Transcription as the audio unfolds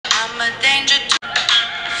I'm a danger to.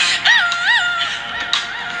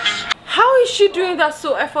 How is she doing that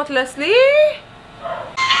so effortlessly?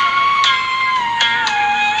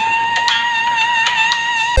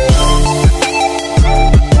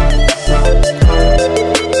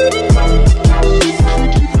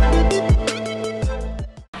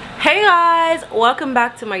 Hey guys, welcome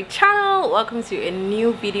back to my channel. Welcome to a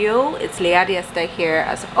new video. It's Lady Esther here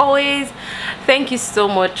as always. Thank you so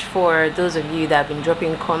much for those of you that have been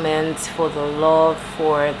dropping comments, for the love,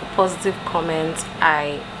 for the positive comments.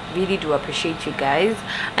 I really do appreciate you guys,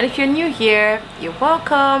 and if you're new here, you're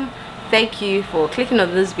welcome. Thank you for clicking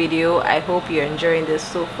on this video. I hope you're enjoying this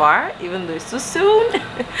so far, even though it's too soon.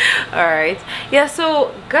 All right, yeah,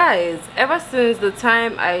 so guys, ever since the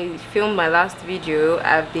time I filmed my last video,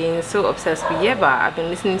 I've been so obsessed with Yebba. I've been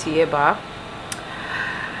listening to Yebba.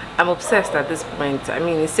 I'm obsessed at this point. I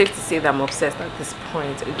mean, it's safe to say that I'm obsessed at this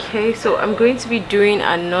point. Okay, so I'm going to be doing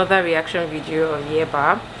another reaction video of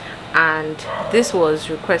Yebba, and this was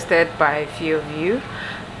requested by a few of you.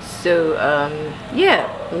 So yeah,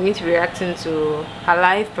 we need to be reacting to a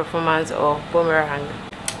live performance of Boomerang.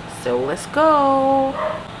 So let's go.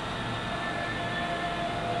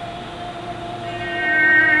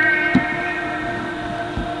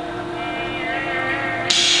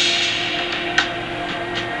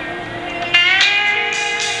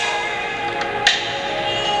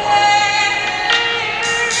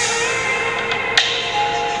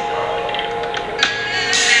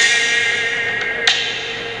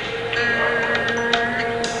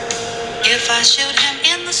 If I shoot him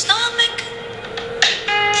in the stomach,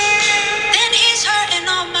 then he's hurting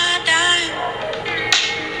on my dime.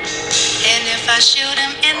 And if I shoot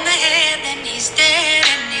him in the head, then he's dead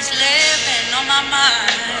and he's living on my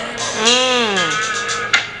mind.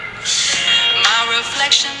 My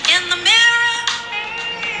reflection in the mirror,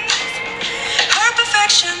 her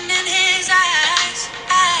perfection in his eyes.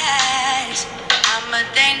 I'm a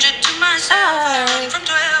danger to myself. I run from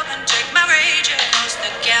 12 and take my rage across the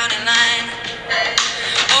county line.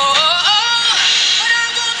 Oh, but I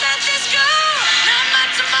won't let this go. Not my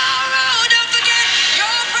tomorrow. Don't forget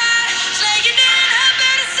your pride. Slaying in her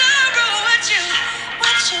bed of sorrow. What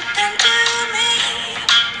you done to me?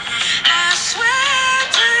 I swear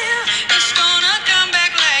to you, it's gonna come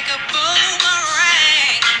back like a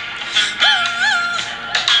boomerang.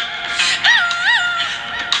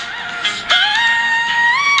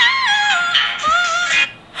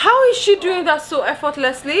 How is she doing that so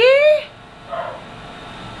effortlessly?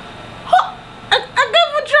 I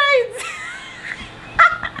never tried.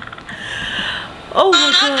 Oh my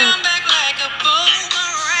god. Come back like a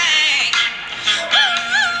boomerang.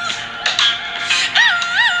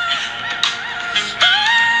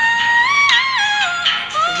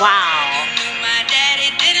 Wow. You knew my daddy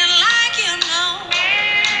didn't like you, no.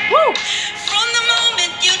 Woo. From the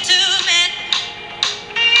moment you two met,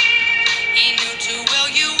 he knew too well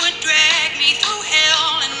you would drag me through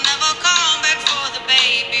hell and never come back for the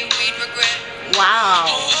baby we'd regret. Wow.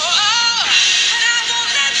 But I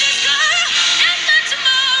won't let this go. Not by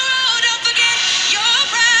tomorrow. Don't forget your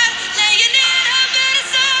pride. Laying in her bed of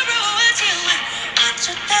sorrow. What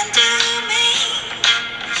you done to me?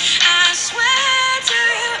 I swear to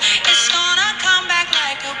you, it's gonna come back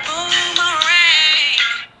like a boomerang.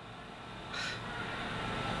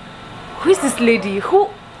 Who is this lady? Who?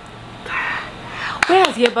 Where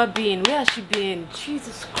has Yebba been? Where has she been?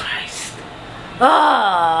 Jesus Christ.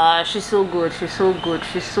 Ah, she's so good. She's so good.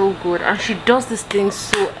 She's so good. And she does this thing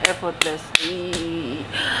so effortlessly.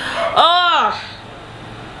 Ah.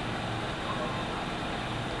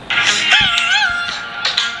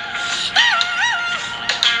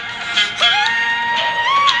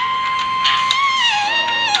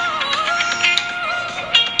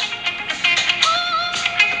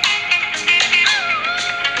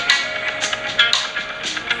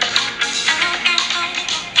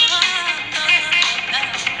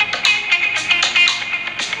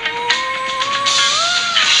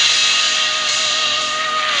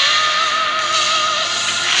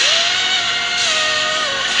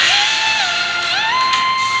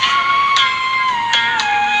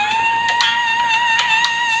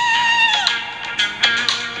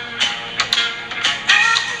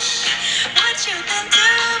 What you done to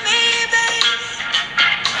me, baby?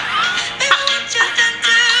 Baby, what you done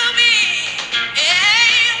to me?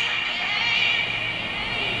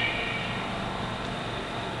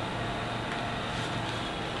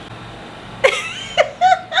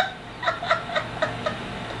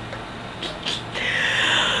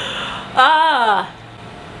 Ah.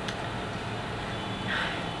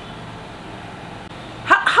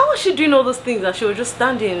 How was she doing all those things that she was just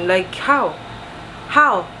standing? Like how?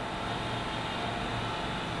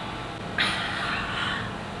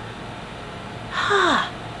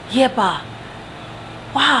 Yebba.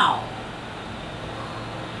 Wow.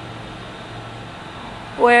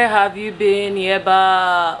 Where have you been,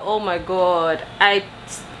 Yebba? Oh my god.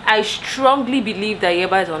 I strongly believe that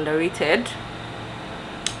Yebba is underrated.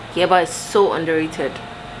 Yebba is so underrated.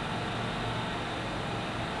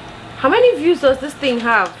 How many views does this thing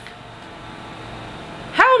have?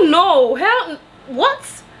 Hell no. Hell,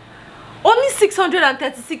 what? Only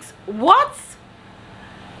 636. What?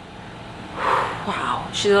 Wow,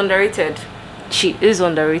 she's underrated. She is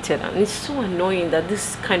underrated, and it's so annoying that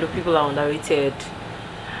this kind of people are underrated.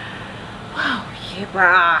 Wow,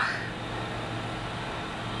 Yebba.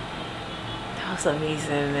 That was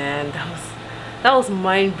amazing, man. That was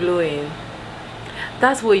mind-blowing.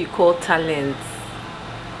 That's what you call talent.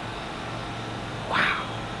 Wow.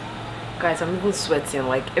 Guys, I'm even sweating.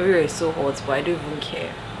 Like, everywhere is so hot, but I don't even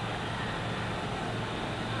care.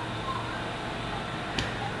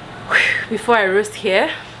 Before I roast here,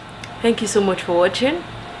 thank you so much for watching.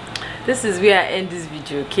 This is where I end this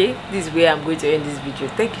video, okay? This is where I'm going to end this video.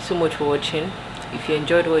 Thank you so much for watching. If you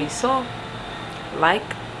enjoyed what you saw,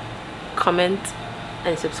 like, comment,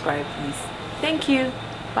 and subscribe, please. Thank you.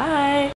 Bye.